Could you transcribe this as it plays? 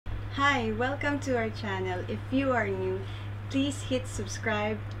Hi, welcome to our channel. If you are new, please hit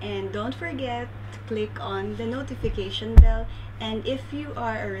subscribe and don't forget to click on the notification bell. And if you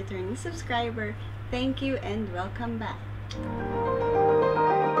are a returning subscriber, thank you and welcome back.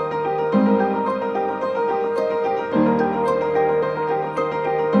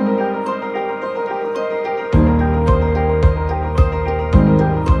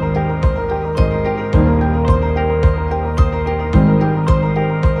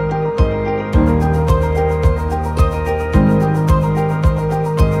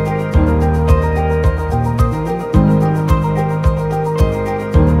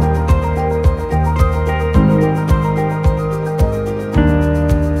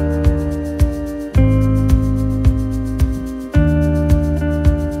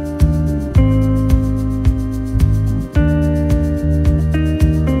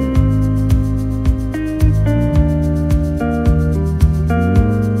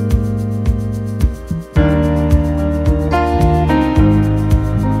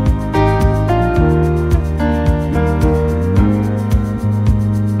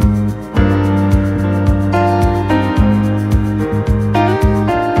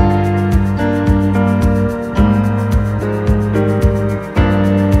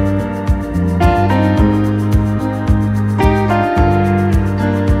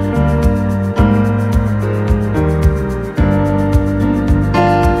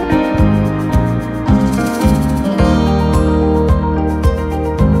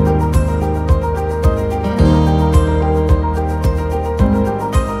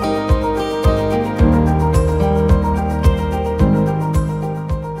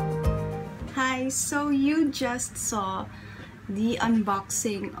 So you just saw the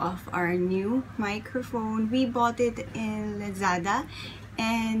unboxing of our new microphone. We bought it in Lazada,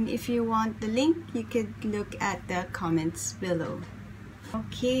 and if you want the link, you could look at the comments below.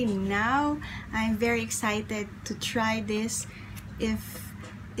 Okay, now I'm very excited to try this if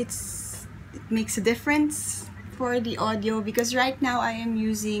it makes a difference for the audio, because right now I am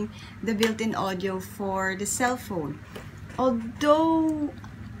using the built-in audio for the cell phone. Although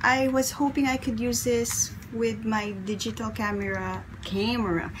I was hoping I could use this with my digital camera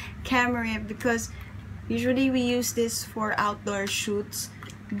because usually we use this for outdoor shoots,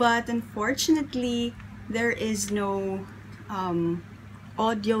 but unfortunately there is no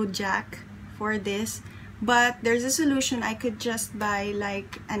audio jack for this. But there's a solution. I could just buy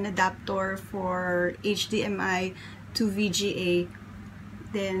like an adapter for HDMI to VGA,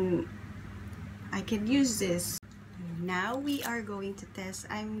 then I can use this. Now we are going to test.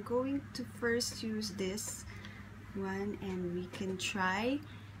 I'm going to first use this one and we can try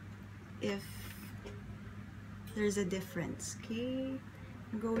if there's a difference. Okay,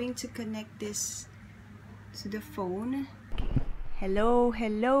 I'm going to connect this to the phone. Okay. Hello.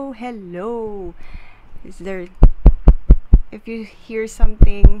 Is there, if you hear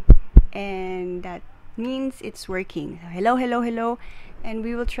something, and that means it's working. Hello, and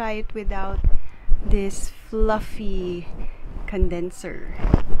we will try it without this fluffy condenser.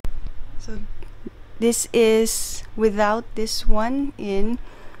 So this is without this one in,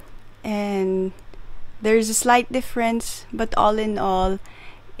 and there's a slight difference, but all in all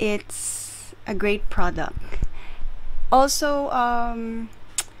it's a great product. Also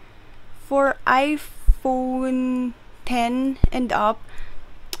for iPhone 10 and up,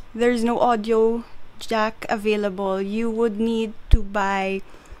 there's no audio jack available. You would need to buy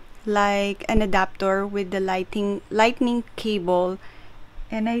like an adapter with the lightning cable,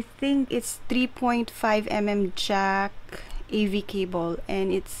 and I think it's 3.5 jack AV cable,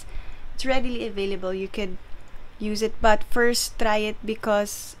 and it's readily available. You could use it, but first try it,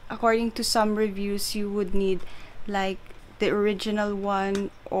 because according to some reviews you would need like the original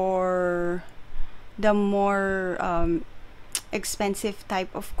one or the more expensive type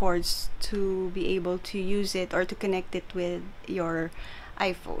of cords to be able to use it or to connect it with your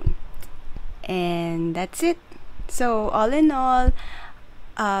iPhone. And that's it. So all in all,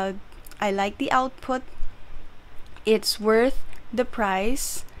 I like the output. It's worth the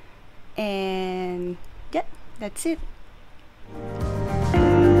price, and yeah, that's it.